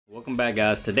Welcome back,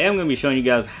 guys. Today I'm going to be showing you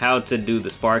guys how to do the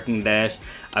sparking dash.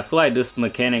 I feel like this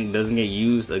mechanic doesn't get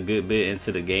used a good bit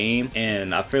into the game,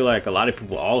 and I feel like a lot of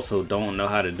people also don't know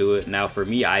how to do it. Now for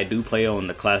me, I do play on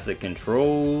the classic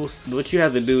controls. What you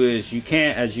have to do is you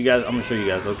can't, as you guys, I'm going to show you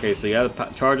guys. Okay, so you have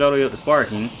to charge all the way up to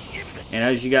sparking, and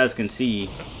as you guys can see,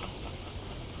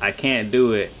 I can't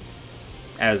do it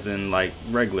as in like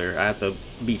regular. I have to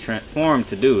be transformed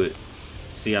to do it.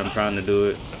 See, I'm trying to do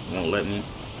it, won't let me.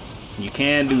 You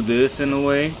can do this in a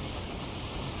way,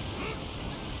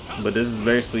 but this is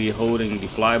basically holding the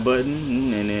fly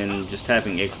button and then just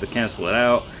tapping X to cancel it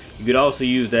out. You could also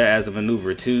use that as a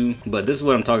maneuver too, but this is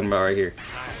what I'm talking about right here.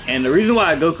 And the reason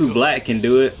why Goku Black can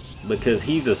do it, because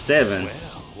he's a 7,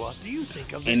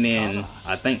 and then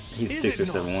I think he's 6 or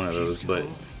 7, one of those, but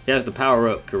he has the power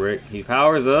up, correct? He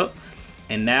powers up,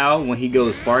 and now when he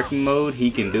goes sparking mode, he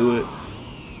can do it.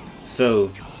 So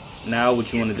now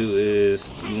what you want to do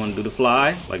is you want to do the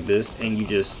fly like this, and you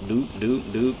just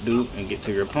doop and get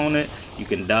to your opponent. You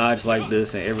can dodge like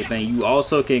this and everything. You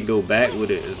also can go back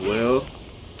with it as well.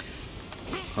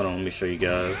 Hold on, let me show you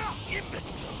guys.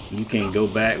 You can go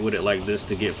back with it like this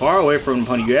to get far away from the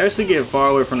opponent. You actually get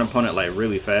far away from the opponent like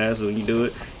really fast when you do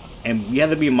it, and you have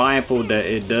to be mindful that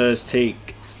it does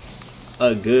take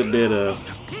a good bit of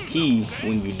ki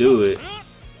when you do it.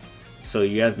 So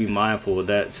you have to be mindful of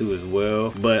that too as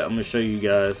well. But I'm gonna show you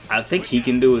guys. I think he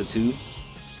can do it too.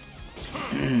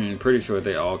 Pretty sure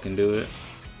they all can do it.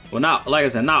 Well, not like I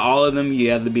said, not all of them.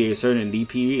 You have to be a certain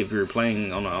DP if you're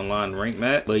playing on an online rank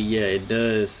map. But yeah, it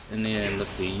does. And then let's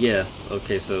see. Yeah.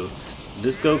 Okay. So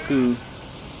this Goku,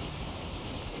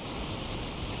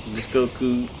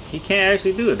 he can't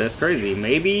actually do it. That's crazy.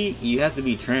 Maybe you have to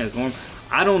be transformed.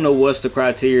 I don't know what's the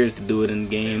criteria to do it in the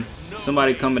game.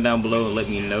 Somebody comment down below and let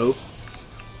me know.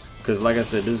 Because like I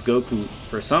said, this Goku,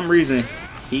 for some reason,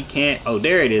 he can't. Oh,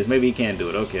 there it is. Maybe he can do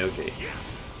it. Okay,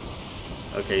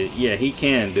 yeah, he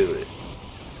can do it.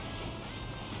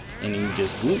 And then you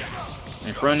just whoop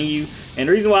in front of you. And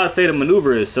the reason why I say the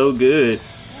maneuver is so good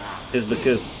is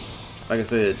because, like I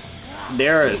said,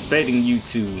 they're expecting you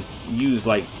to use,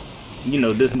 like, you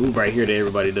know, this move right here that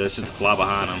everybody does, just to fly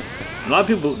behind them. A lot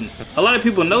of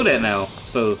people know that now,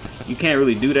 so you can't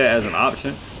really do that as an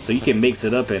option. So you can mix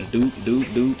it up and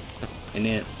doop, and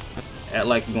then act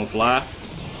like you're gonna fly,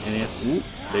 and then whoop,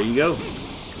 there you go.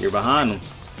 You're behind them,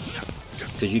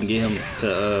 cause you can get him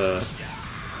to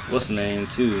what's the name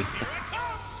too,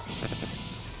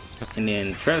 and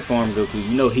then transform Goku.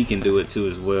 You know he can do it too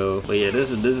as well. But yeah, this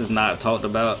is not talked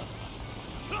about.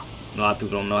 A lot of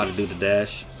people don't know how to do the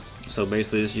dash. So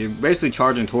basically, you're basically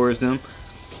charging towards them.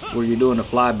 Where you're doing the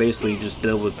fly, basically you're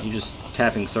just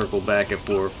tapping circle back and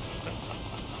forth,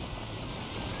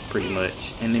 pretty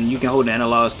much. And then you can hold the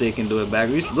analog stick and do it back.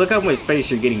 Look how much space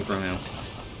you're getting from him.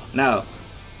 Now,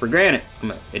 for granted,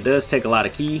 it does take a lot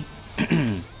of ki.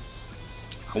 I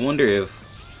wonder if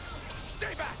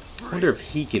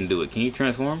he can do it. Can you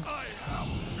transform?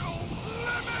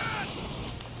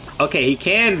 Okay, he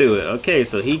can do it. Okay,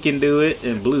 so he can do it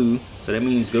in blue. So that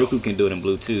means Goku can do it in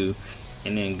blue too.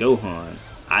 And then Gohan.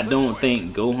 I don't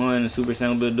think Gohan and Super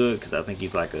Saiyan will do it, because I think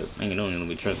he's like a, man, you don't even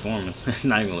be transforming. It's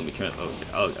not even gonna be transformed.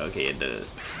 Okay, it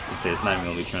does. It says it's not even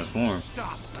gonna be transformed.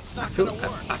 I feel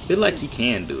like he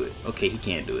can do it. Okay, he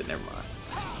can't do it. Never mind.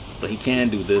 But he can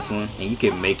do this one, and you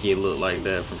can make it look like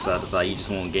that from side to side. You just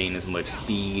won't gain as much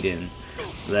speed and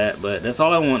that. But that's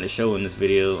all I wanted to show in this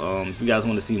video. If you guys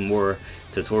want to see more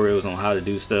tutorials on how to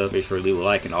do stuff, make sure to leave a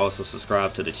like and also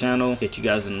subscribe to the channel. Catch you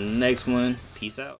guys in the next one. Peace out.